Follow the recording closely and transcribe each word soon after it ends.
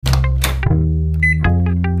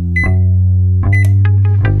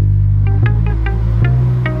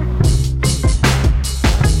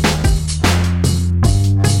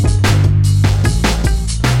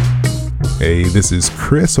this is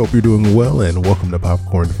Chris. Hope you're doing well, and welcome to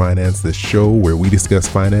Popcorn Finance, the show where we discuss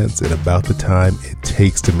finance in about the time it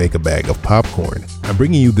takes to make a bag of popcorn. I'm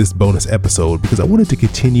bringing you this bonus episode because I wanted to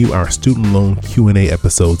continue our student loan Q&A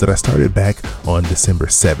episodes that I started back on December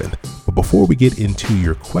 7th. But before we get into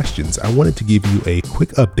your questions, I wanted to give you a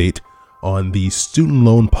quick update on the student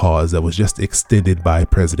loan pause that was just extended by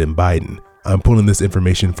President Biden. I'm pulling this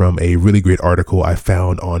information from a really great article I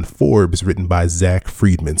found on Forbes written by Zach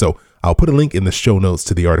Friedman. So I'll put a link in the show notes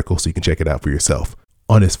to the article so you can check it out for yourself.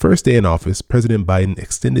 On his first day in office, President Biden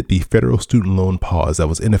extended the federal student loan pause that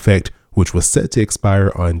was in effect, which was set to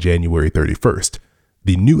expire on January 31st.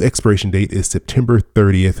 The new expiration date is September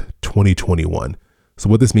 30th, 2021. So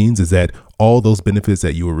what this means is that all those benefits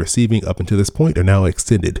that you were receiving up until this point are now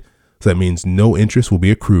extended. So that means no interest will be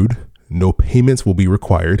accrued. No payments will be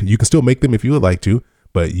required. You can still make them if you would like to,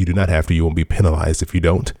 but you do not have to. You won't be penalized if you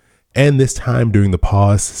don't. And this time during the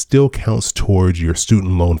pause still counts towards your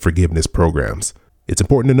student loan forgiveness programs. It's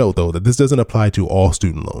important to note, though, that this doesn't apply to all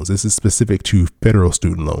student loans. This is specific to federal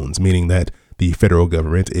student loans, meaning that the federal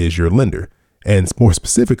government is your lender. And more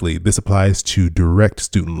specifically, this applies to direct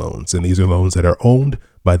student loans. And these are loans that are owned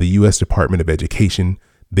by the U.S. Department of Education.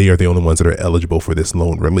 They are the only ones that are eligible for this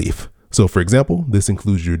loan relief. So for example, this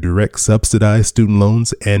includes your direct subsidized student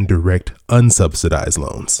loans and direct unsubsidized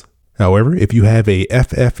loans. However, if you have a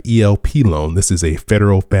FFELP loan, this is a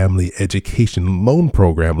Federal Family Education Loan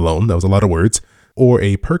Program loan, that was a lot of words, or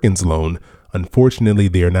a Perkins loan, unfortunately,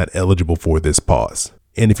 they are not eligible for this pause.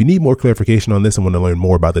 And if you need more clarification on this and want to learn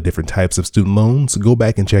more about the different types of student loans, go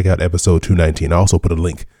back and check out episode 219. I also put a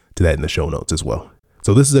link to that in the show notes as well.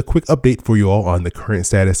 So this is a quick update for you all on the current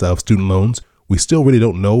status of student loans. We still really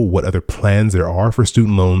don't know what other plans there are for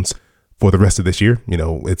student loans for the rest of this year. You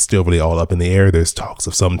know, it's still really all up in the air. There's talks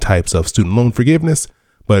of some types of student loan forgiveness,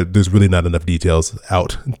 but there's really not enough details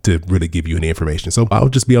out to really give you any information. So I'll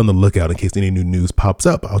just be on the lookout in case any new news pops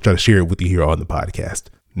up. I'll try to share it with you here on the podcast.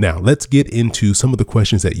 Now, let's get into some of the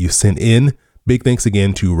questions that you sent in. Big thanks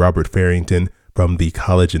again to Robert Farrington from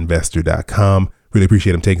thecollegeinvestor.com. Really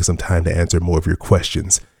appreciate him taking some time to answer more of your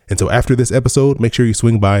questions. And so after this episode, make sure you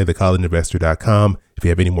swing by thecollegeinvestor.com if you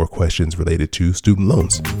have any more questions related to student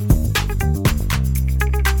loans.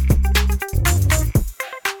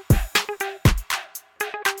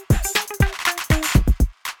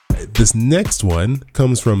 This next one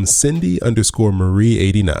comes from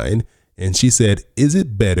Cindy_Marie89. And she said, is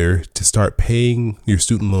it better to start paying your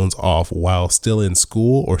student loans off while still in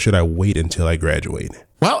school, or should I wait until I graduate?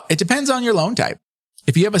 Well, it depends on your loan type.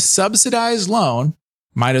 If you have a subsidized loan,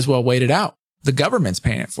 might as well wait it out. The government's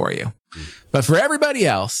paying it for you. But for everybody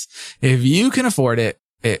else, if you can afford it,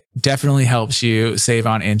 it definitely helps you save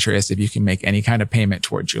on interest if you can make any kind of payment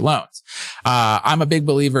towards your loans. I'm a big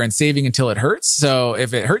believer in saving until it hurts. So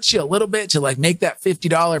if it hurts you a little bit to make that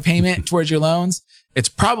 $50 payment towards your loans, it's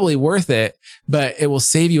probably worth it, but it will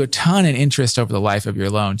save you a ton in interest over the life of your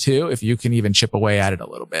loan too, if you can even chip away at it a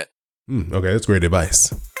little bit. Okay, that's great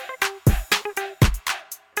advice.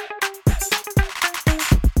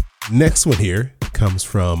 Next one here comes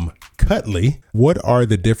from Cutley. What are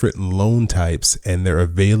the different loan types and their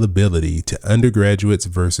availability to undergraduates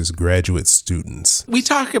versus graduate students? We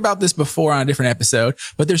talked about this before on a different episode,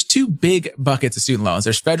 but there's two big buckets of student loans.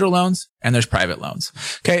 There's federal loans and there's private loans.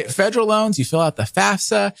 Okay. Federal loans, you fill out the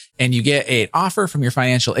FAFSA and you get an offer from your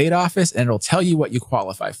financial aid office and it'll tell you what you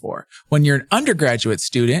qualify for. When you're an undergraduate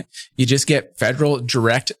student, you just get federal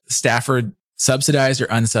direct Stafford subsidized or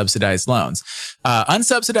unsubsidized loans.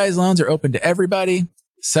 Unsubsidized loans are open to everybody.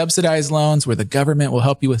 Subsidized loans, where the government will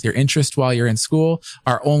help you with your interest while you're in school,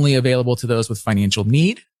 are only available to those with financial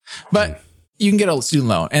need. But you can get a student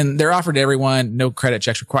loan and they're offered to everyone. No credit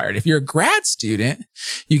checks required. If you're a grad student,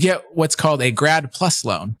 you get what's called a Grad Plus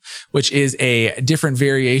loan, which is a different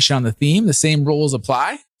variation on the theme. The same rules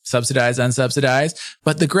apply. Subsidized, unsubsidized,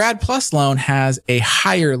 but the Grad Plus loan has a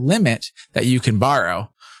higher limit that you can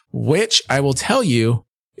borrow, which I will tell you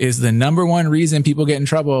is the number one reason people get in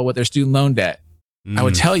trouble with their student loan debt. I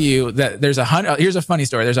would tell you that here's a funny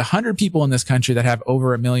story. There's 100 people in this country that have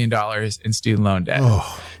over $1 million in student loan debt.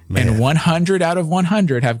 Oh, man. And 100 out of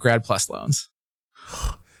 100 have Grad Plus loans.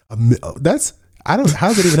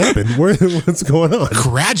 How's it even happen? What's going on?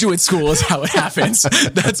 Graduate school is how it happens.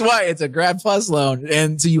 That's why it's a Grad Plus loan.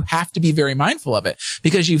 And so you have to be very mindful of it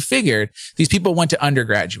because you figured these people went to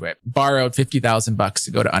undergraduate, borrowed $50,000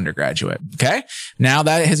 to go to undergraduate. Okay. Now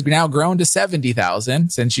that has now grown to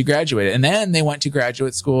 $70,000 since you graduated. And then they went to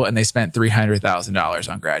graduate school and they spent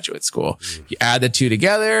 $300,000 on graduate school. You add the two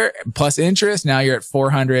together plus interest. Now you're at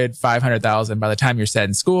 $400,000, $500,000 by the time you're set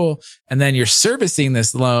in school. And then you're servicing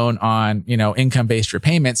this loan on, income income-based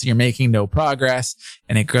repayments. You're making no progress,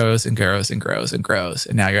 and it grows and grows and grows and grows.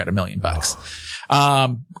 And now you're at $1 million.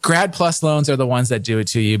 Grad Plus loans are the ones that do it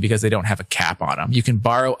to you because they don't have a cap on them. You can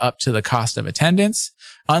borrow up to the cost of attendance,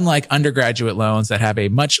 unlike undergraduate loans that have a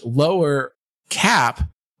much lower cap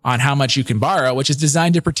on how much you can borrow, which is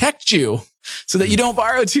designed to protect you so that you don't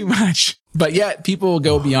borrow too much. But yet people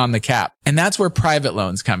go beyond the cap. And that's where private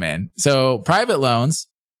loans come in. So private loans,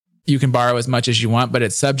 you can borrow as much as you want, but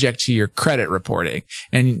it's subject to your credit reporting.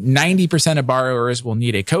 And 90% of borrowers will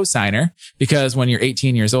need a cosigner because when you're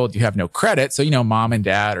 18 years old, you have no credit. So, mom and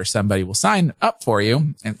dad or somebody will sign up for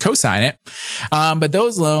you and cosign it. But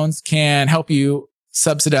those loans can help you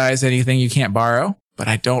subsidize anything you can't borrow. But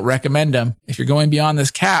I don't recommend them. If you're going beyond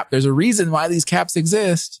this cap, there's a reason why these caps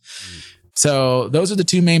exist. So those are the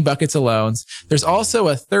two main buckets of loans. There's also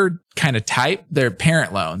a third kind of type. They're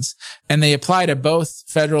parent loans, and they apply to both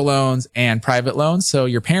federal loans and private loans. So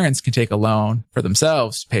your parents can take a loan for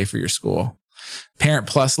themselves to pay for your school. Parent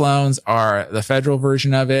Plus loans are the federal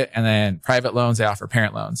version of it. And then private loans, they offer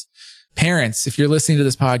parent loans. Parents, if you're listening to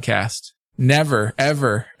this podcast, never,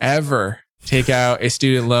 ever, ever take out a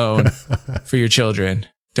student loan for your children.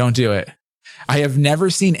 Don't do it. I have never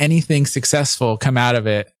seen anything successful come out of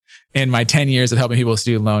it in my 10 years of helping people with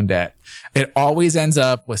student loan debt. It always ends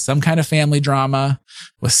up with some kind of family drama,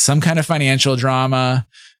 with some kind of financial drama,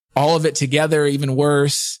 all of it together, even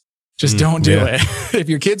worse. Just don't do it. If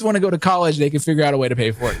your kids want to go to college, they can figure out a way to pay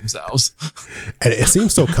for it themselves. And it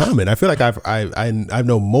seems so common. I feel like I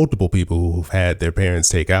know multiple people who've had their parents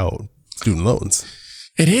take out student loans.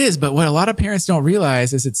 It is, but what a lot of parents don't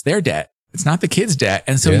realize is it's their debt. It's not the kid's debt.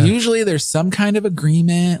 And so usually there's some kind of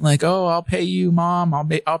agreement like, oh, I'll pay you, mom.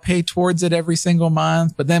 I'll pay towards it every single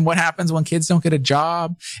month. But then what happens when kids don't get a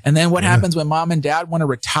job? And then what happens when mom and dad want to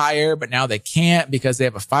retire, but now they can't because they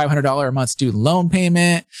have a $500 a month student loan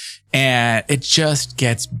payment, and it just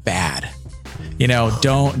gets bad.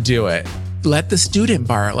 Don't do it. Let the student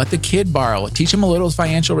borrow. Let the kid borrow. Teach them a little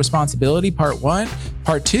financial responsibility. Part 1.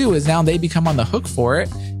 Part 2 is now they become on the hook for it.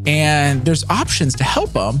 And there's options to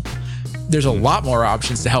help them. There's a lot more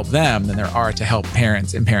options to help them than there are to help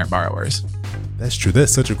parents and parent borrowers. That's true.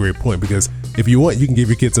 That's such a great point, because if you want, you can give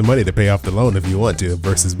your kids some money to pay off the loan if you want to,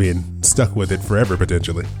 versus being stuck with it forever,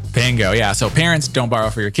 potentially. Bingo. Yeah. So parents, don't borrow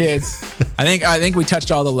for your kids. I think we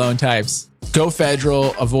touched all the loan types. Go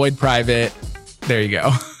federal, avoid private. There you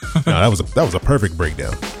go. No, that was a perfect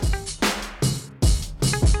breakdown.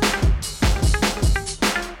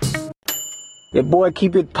 Your boy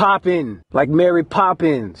keep it poppin' like Mary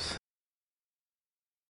Poppins.